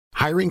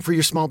Hiring for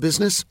your small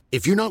business?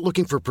 If you're not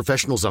looking for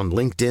professionals on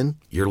LinkedIn,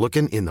 you're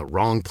looking in the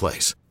wrong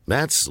place.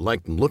 That's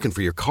like looking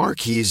for your car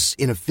keys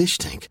in a fish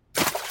tank.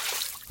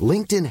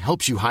 LinkedIn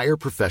helps you hire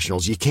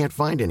professionals you can't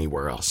find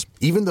anywhere else,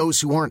 even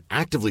those who aren't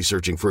actively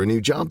searching for a new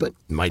job but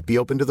might be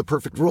open to the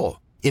perfect role.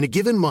 In a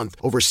given month,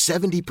 over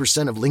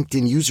 70% of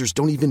LinkedIn users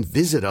don't even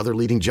visit other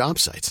leading job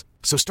sites.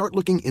 So start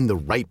looking in the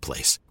right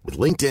place. With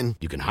LinkedIn,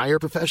 you can hire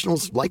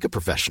professionals like a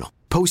professional.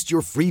 Post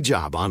your free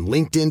job on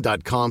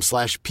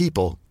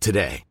linkedin.com/people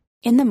today.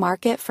 In the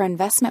market for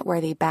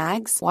investment-worthy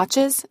bags,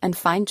 watches, and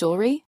fine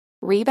jewelry,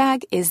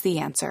 Rebag is the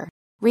answer.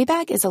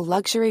 Rebag is a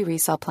luxury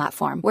resale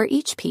platform where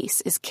each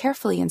piece is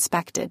carefully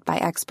inspected by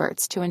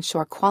experts to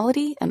ensure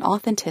quality and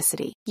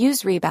authenticity.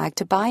 Use Rebag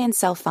to buy and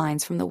sell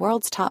finds from the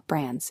world's top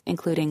brands,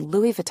 including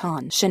Louis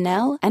Vuitton,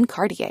 Chanel, and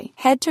Cartier.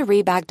 Head to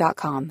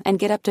Rebag.com and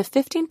get up to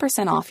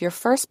 15% off your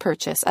first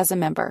purchase as a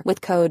member with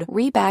code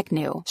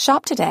REBAGNEW.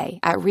 Shop today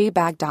at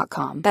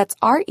Rebag.com. That's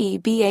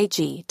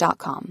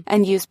REBAG.com.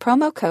 And use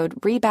promo code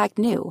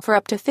REBAGNEW for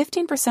up to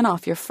 15%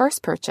 off your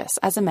first purchase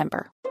as a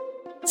member.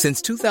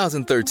 Since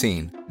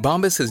 2013,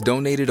 Bombas has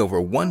donated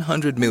over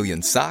 100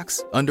 million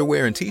socks,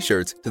 underwear, and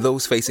T-shirts to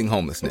those facing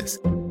homelessness.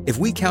 If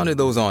we counted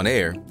those on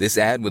air, this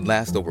ad would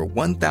last over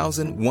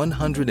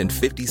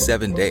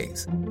 1,157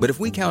 days. But if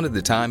we counted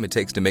the time it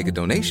takes to make a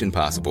donation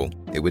possible,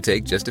 it would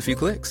take just a few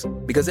clicks.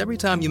 Because every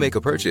time you make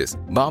a purchase,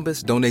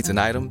 Bombas donates an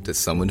item to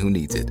someone who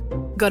needs it.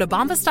 Go to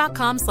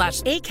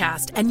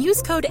bombas.com/ACAST and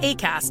use code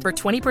ACAST for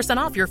 20%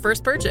 off your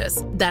first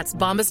purchase. That's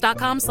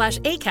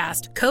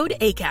bombas.com/ACAST, code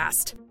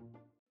ACAST.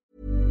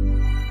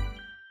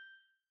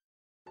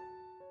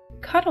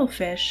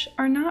 Cuttlefish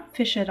are not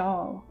fish at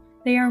all.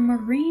 They are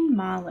marine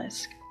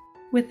mollusks.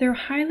 With their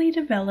highly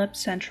developed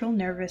central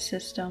nervous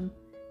system,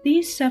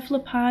 these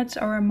cephalopods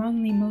are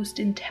among the most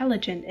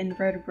intelligent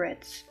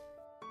invertebrates.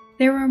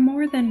 There are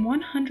more than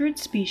 100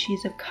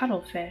 species of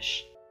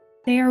cuttlefish.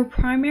 They are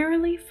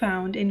primarily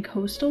found in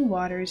coastal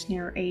waters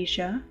near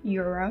Asia,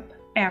 Europe,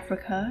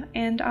 Africa,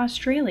 and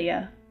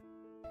Australia.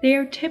 They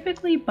are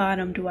typically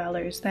bottom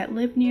dwellers that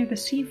live near the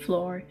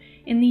seafloor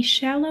in the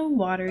shallow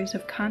waters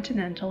of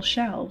continental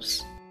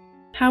shelves.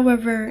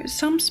 However,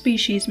 some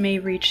species may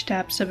reach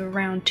depths of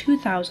around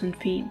 2,000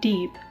 feet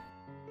deep.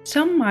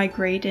 Some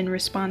migrate in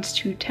response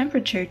to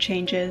temperature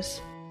changes.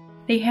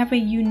 They have a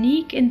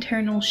unique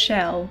internal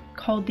shell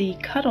called the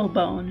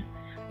cuttlebone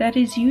that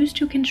is used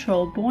to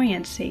control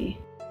buoyancy.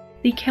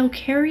 The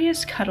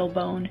calcareous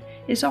cuttlebone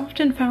is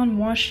often found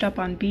washed up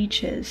on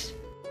beaches.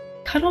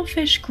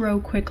 Cuttlefish grow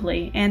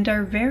quickly and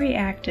are very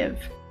active.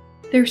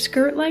 Their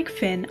skirt-like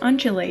fin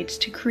undulates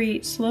to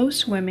create slow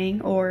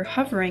swimming or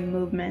hovering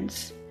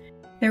movements.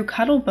 Their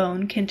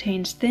cuttlebone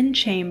contains thin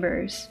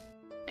chambers.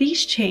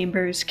 These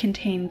chambers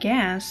contain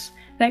gas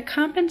that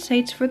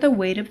compensates for the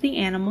weight of the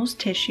animal's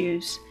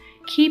tissues,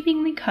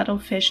 keeping the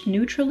cuttlefish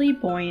neutrally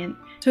buoyant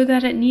so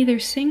that it neither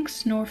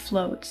sinks nor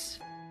floats.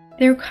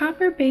 Their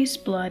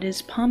copper-based blood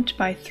is pumped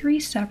by 3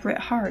 separate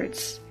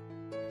hearts.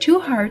 2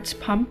 hearts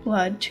pump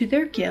blood to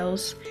their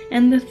gills,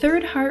 and the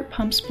 3rd heart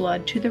pumps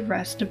blood to the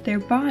rest of their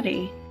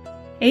body.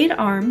 8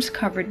 arms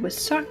covered with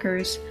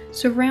suckers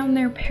surround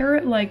their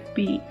parrot-like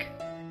beak.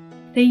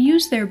 They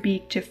use their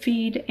beak to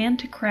feed and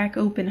to crack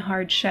open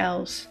hard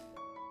shells.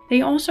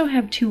 They also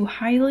have 2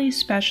 highly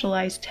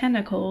specialized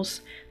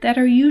tentacles that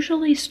are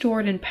usually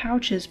stored in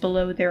pouches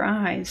below their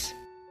eyes.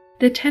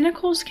 The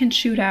tentacles can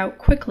shoot out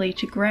quickly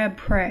to grab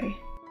prey.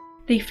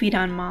 They feed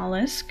on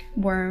mollusks,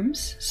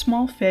 worms,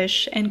 small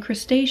fish, and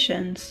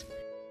crustaceans.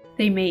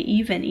 They may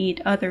even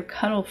eat other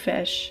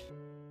cuttlefish.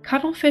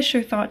 Cuttlefish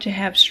are thought to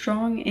have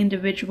strong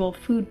individual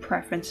food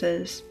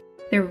preferences.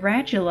 Their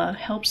radula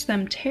helps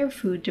them tear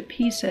food to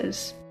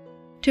pieces.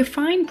 To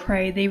find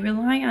prey, they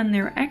rely on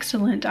their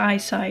excellent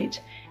eyesight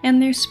and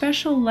their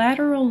special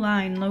lateral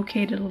line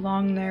located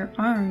along their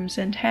arms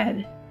and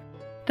head.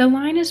 The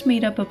line is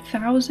made up of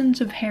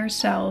thousands of hair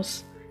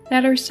cells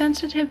that are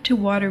sensitive to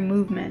water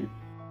movement.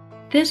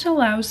 This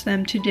allows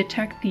them to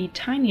detect the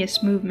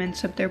tiniest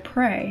movements of their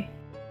prey.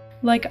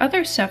 Like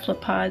other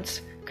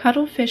cephalopods,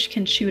 cuttlefish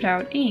can shoot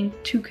out ink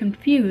to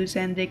confuse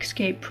and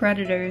escape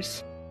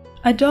predators.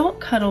 Adult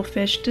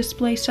cuttlefish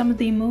display some of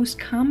the most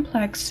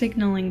complex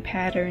signaling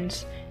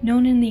patterns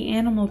known in the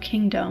animal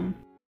kingdom.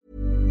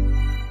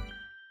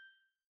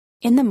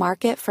 In the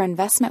market for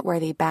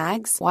investment-worthy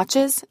bags,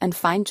 watches, and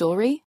fine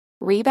jewelry,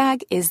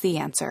 Rebag is the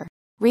answer.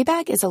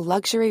 Rebag is a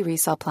luxury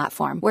resale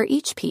platform where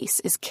each piece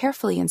is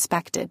carefully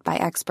inspected by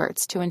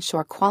experts to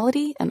ensure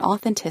quality and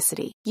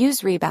authenticity.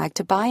 Use Rebag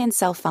to buy and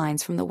sell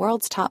finds from the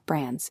world's top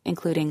brands,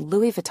 including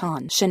Louis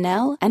Vuitton,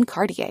 Chanel, and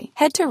Cartier.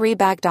 Head to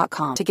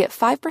Rebag.com to get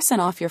 5%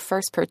 off your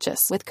first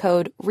purchase with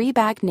code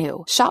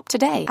REBAGNEW. Shop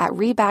today at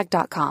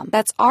Rebag.com.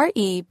 That's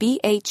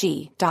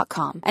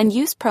REBAG.com. And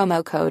use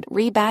promo code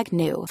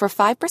REBAGNEW for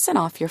 5%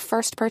 off your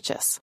first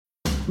purchase.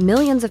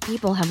 Millions of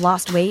people have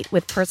lost weight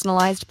with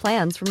personalized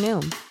plans from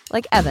Noom.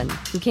 Like Evan,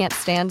 who can't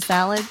stand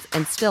salads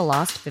and still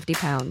lost 50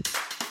 pounds.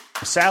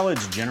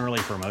 Salads generally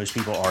for most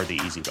people are the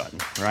easy button,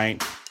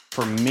 right?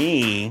 For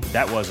me,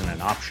 that wasn't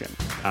an option.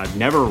 I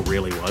never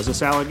really was a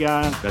salad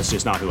guy. That's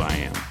just not who I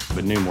am.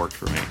 But Noom worked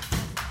for me.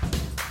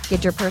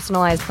 Get your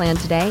personalized plan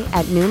today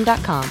at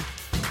Noom.com.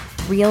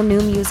 Real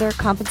Noom user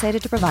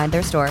compensated to provide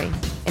their story.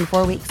 In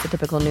 4 weeks, the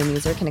typical Noom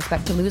user can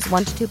expect to lose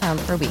 1 to 2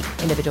 pounds per week.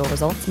 Individual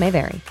results may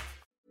vary.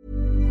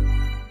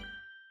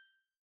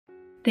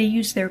 They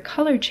use their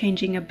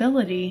color-changing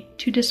ability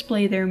to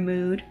display their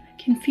mood,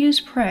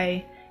 confuse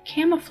prey,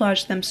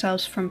 camouflage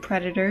themselves from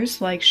predators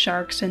like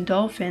sharks and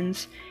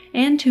dolphins,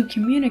 and to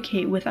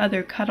communicate with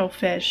other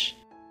cuttlefish.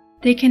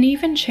 They can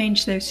even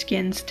change their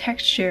skin's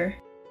texture.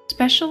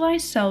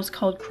 Specialized cells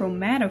called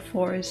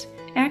chromatophores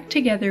act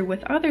together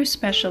with other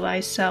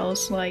specialized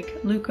cells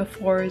like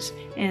leucophores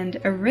and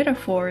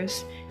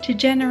iridophores to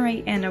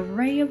generate an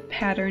array of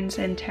patterns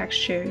and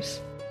textures.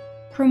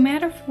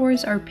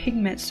 Chromatophores are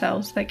pigment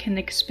cells that can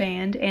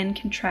expand and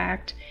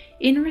contract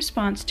in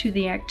response to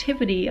the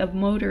activity of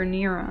motor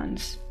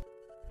neurons.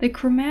 The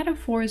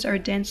chromatophores are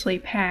densely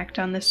packed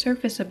on the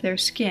surface of their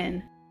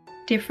skin.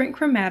 Different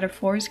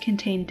chromatophores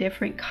contain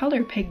different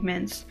color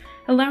pigments,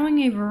 allowing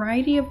a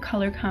variety of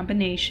color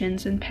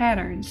combinations and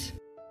patterns.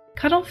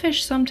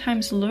 Cuttlefish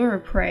sometimes lure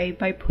prey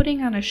by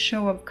putting on a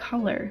show of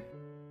color.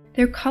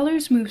 Their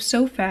colors move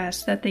so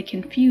fast that they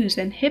confuse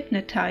and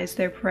hypnotize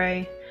their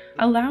prey,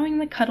 allowing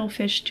the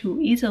cuttlefish to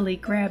easily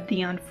grab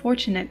the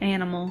unfortunate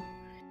animal.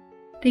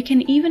 They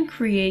can even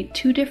create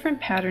 2 different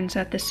patterns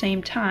at the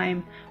same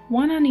time,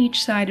 one on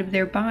each side of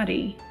their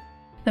body.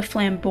 The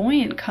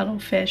flamboyant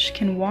cuttlefish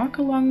can walk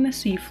along the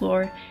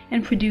seafloor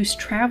and produce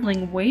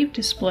traveling wave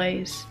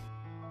displays.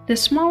 The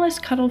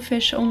smallest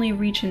cuttlefish only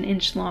reach an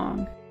inch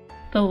long.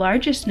 The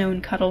largest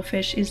known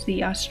cuttlefish is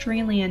the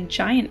Australian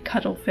giant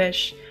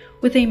cuttlefish,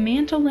 with a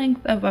mantle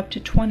length of up to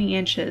 20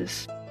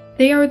 inches.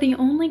 They are the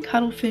only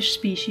cuttlefish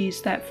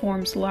species that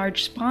forms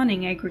large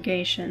spawning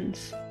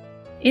aggregations.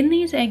 In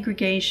these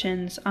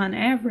aggregations, on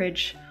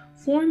average,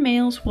 4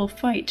 males will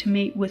fight to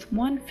mate with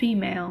 1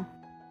 female.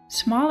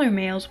 Smaller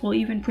males will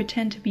even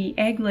pretend to be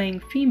egg-laying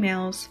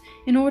females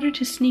in order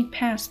to sneak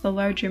past the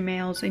larger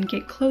males and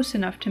get close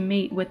enough to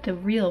mate with the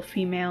real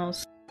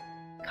females.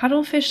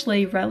 Cuttlefish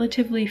lay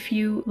relatively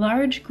few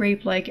large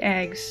grape-like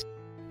eggs.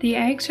 The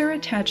eggs are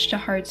attached to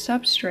hard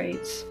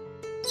substrates.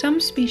 Some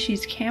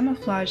species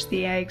camouflage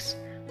the eggs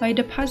by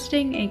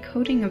depositing a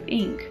coating of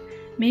ink,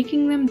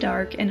 making them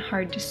dark and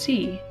hard to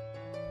see.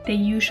 They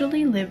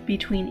usually live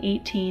between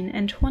 18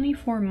 and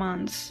 24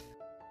 months.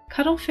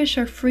 Cuttlefish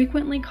are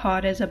frequently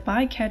caught as a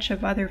bycatch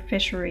of other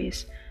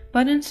fisheries,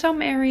 but in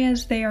some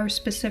areas they are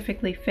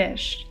specifically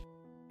fished.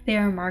 They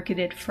are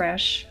marketed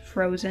fresh,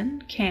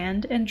 frozen,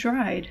 canned, and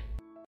dried.